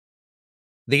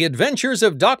The Adventures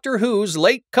of Doctor Who's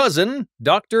Late Cousin,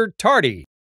 Dr. Tardy.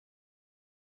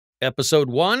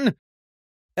 Episode 1,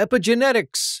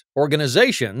 Epigenetics,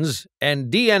 Organizations,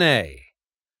 and DNA.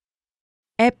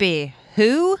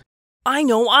 Who? I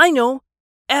know.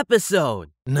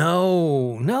 Episode.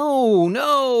 No.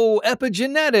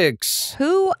 Epigenetics.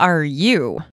 Who are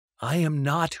you? I am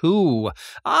not who.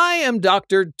 I am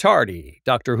Dr. Tardy,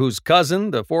 Doctor Who's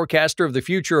cousin, the forecaster of the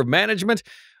future of management.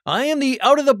 I am the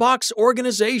out-of-the-box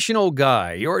organizational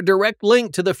guy, your direct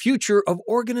link to the future of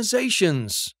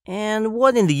organizations. And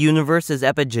what in the universe is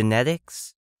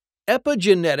epigenetics?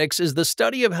 Epigenetics is the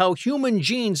study of how human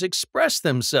genes express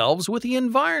themselves with the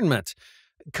environment.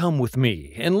 Come with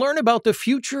me and learn about the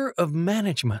future of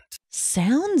management.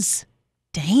 Sounds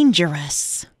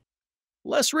dangerous.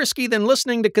 Less risky than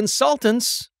listening to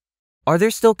consultants. Are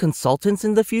there still consultants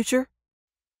in the future?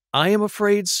 I am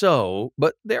afraid so,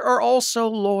 but there are also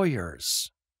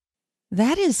lawyers.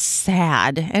 That is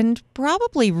sad and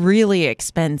probably really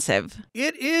expensive.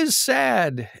 It is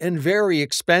sad and very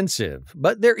expensive,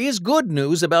 but there is good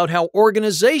news about how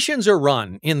organizations are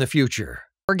run in the future.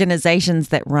 Organizations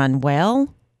that run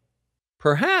well?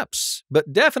 Perhaps,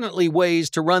 but definitely ways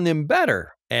to run them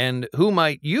better. And who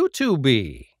might you two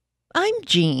be? I'm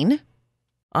Jean.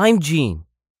 I'm Jean.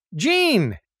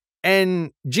 Jean!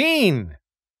 And Jean!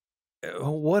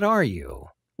 What are you?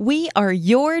 We are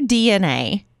your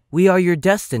DNA. We are your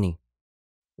destiny.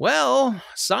 Well,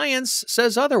 science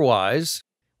says otherwise.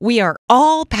 We are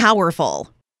all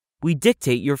powerful. We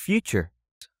dictate your future.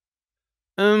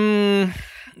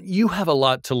 You have a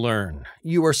lot to learn.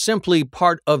 You are simply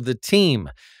part of the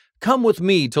team. Come with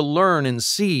me to learn and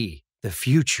see the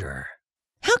future.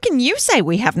 How can you say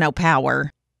we have no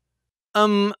power?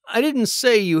 I didn't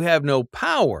say you have no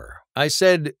power. I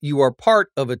said you are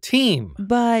part of a team.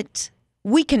 But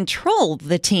we control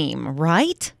the team,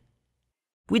 right?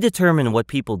 We determine what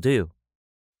people do.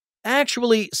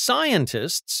 Actually,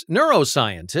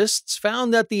 neuroscientists,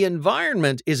 found that the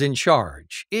environment is in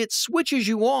charge. It switches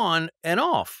you on and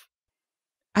off.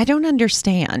 I don't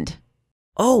understand.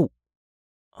 All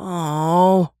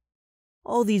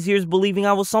these years believing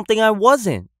I was something I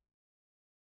wasn't.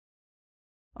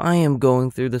 I am going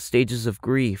through the stages of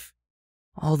grief.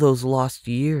 All those lost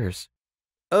years.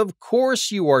 Of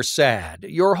course you are sad.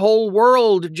 Your whole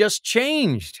world just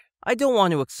changed. I don't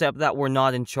want to accept that we're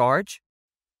not in charge.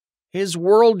 His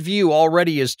worldview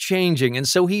already is changing, and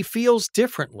so he feels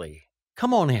differently.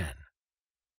 Come on in.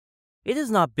 It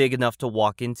is not big enough to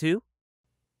walk into.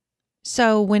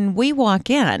 So when we walk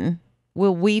in,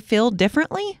 will we feel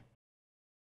differently?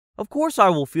 Of course I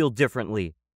will feel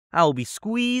differently. I will be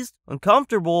squeezed,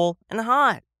 uncomfortable, and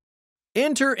hot.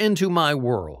 Enter into my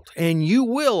world, and you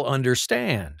will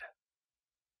understand.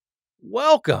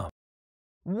 Welcome.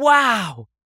 Wow!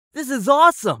 This is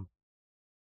awesome!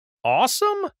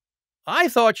 Awesome? I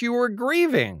thought you were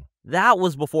grieving. That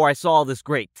was before I saw this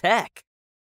great tech.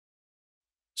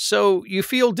 So you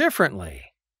feel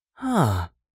differently? It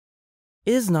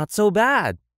is not so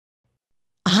bad.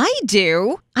 I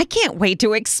do. I can't wait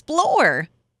to explore.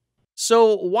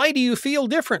 So why do you feel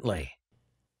differently?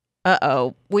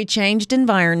 Uh-oh, we changed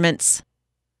environments.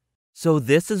 So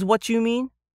this is what you mean?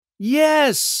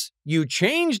 Yes, you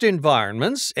changed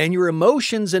environments and your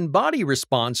emotions and body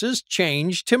responses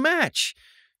changed to match.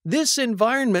 This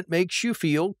environment makes you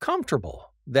feel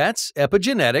comfortable. That's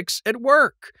epigenetics at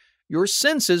work. Your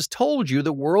senses told you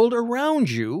the world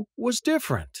around you was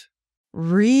different.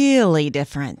 Really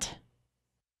different.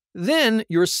 Then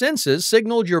your senses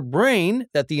signaled your brain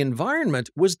that the environment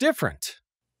was different.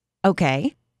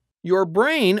 Okay. Your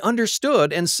brain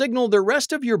understood and signaled the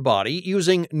rest of your body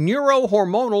using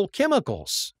neurohormonal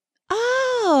chemicals.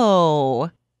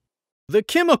 Oh. The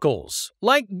chemicals,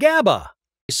 like GABA,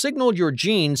 signaled your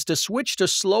genes to switch to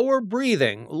slower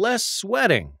breathing, less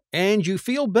sweating, and you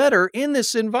feel better in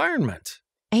this environment.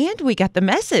 And we got the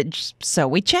message, so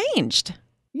we changed.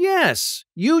 Yes,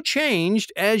 you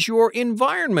changed as your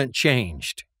environment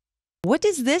changed. What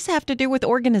does this have to do with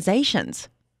organizations?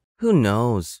 Who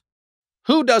knows?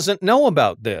 Who doesn't know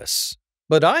about this?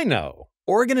 But I know.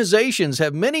 Organizations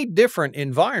have many different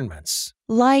environments.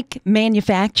 Like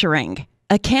manufacturing,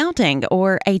 accounting,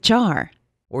 or HR.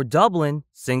 Or Dublin,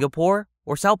 Singapore,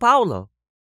 or Sao Paulo.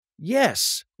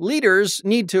 Yes, leaders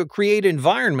need to create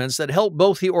environments that help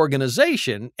both the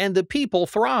organization and the people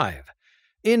thrive.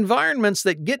 Environments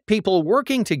that get people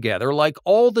working together like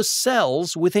all the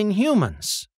cells within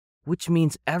humans. Which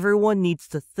means everyone needs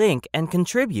to think and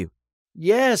contribute.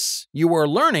 Yes, you are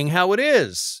learning how it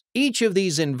is. Each of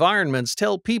these environments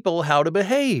tell people how to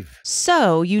behave.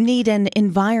 So you need an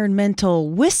environmental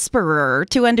whisperer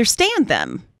to understand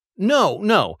them.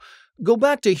 No. Go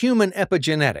back to human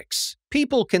epigenetics.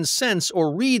 People can sense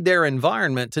or read their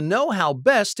environment to know how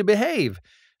best to behave.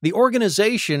 The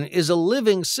organization is a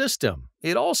living system.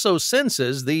 It also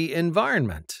senses the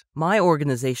environment. My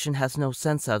organization has no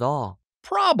sense at all.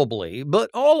 Probably, but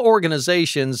all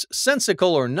organizations,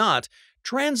 sensical or not,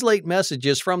 translate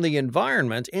messages from the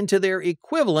environment into their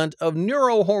equivalent of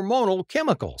neurohormonal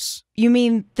chemicals. You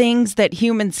mean things that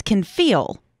humans can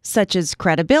feel, such as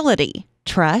credibility,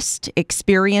 trust,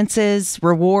 experiences,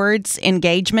 rewards,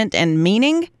 engagement, and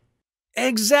meaning?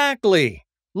 Exactly.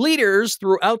 Leaders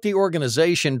throughout the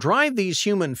organization drive these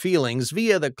human feelings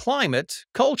via the climate,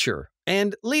 culture,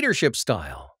 and leadership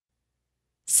style.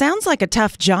 Sounds like a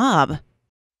tough job.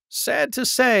 Sad to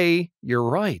say, you're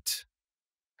right.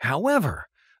 However,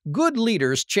 good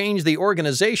leaders change the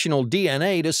organizational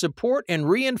DNA to support and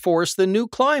reinforce the new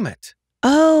climate.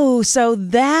 Oh, so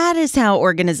that is how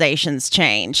organizations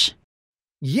change.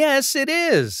 Yes, it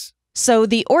is. So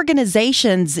the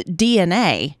organization's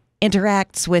DNA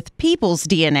interacts with people's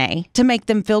DNA to make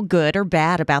them feel good or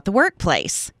bad about the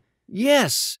workplace.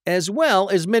 Yes, as well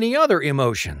as many other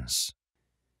emotions.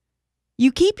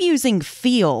 You keep using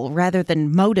feel rather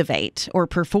than motivate or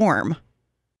perform.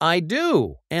 I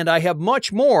do, and I have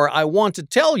much more I want to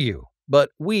tell you, but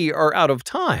we are out of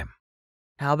time.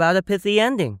 How about a pithy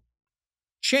ending?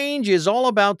 Change is all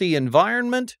about the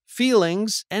environment,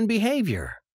 feelings, and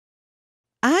behavior.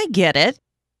 I get it.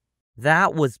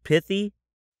 That was pithy.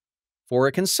 For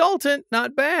a consultant,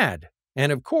 not bad.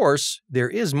 And of course, there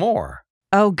is more.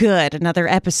 Oh, good. Another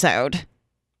episode.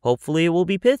 Hopefully it will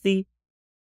be pithy.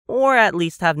 Or at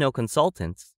least have no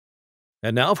consultants.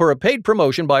 And now for a paid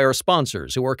promotion by our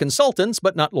sponsors, who are consultants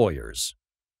but not lawyers.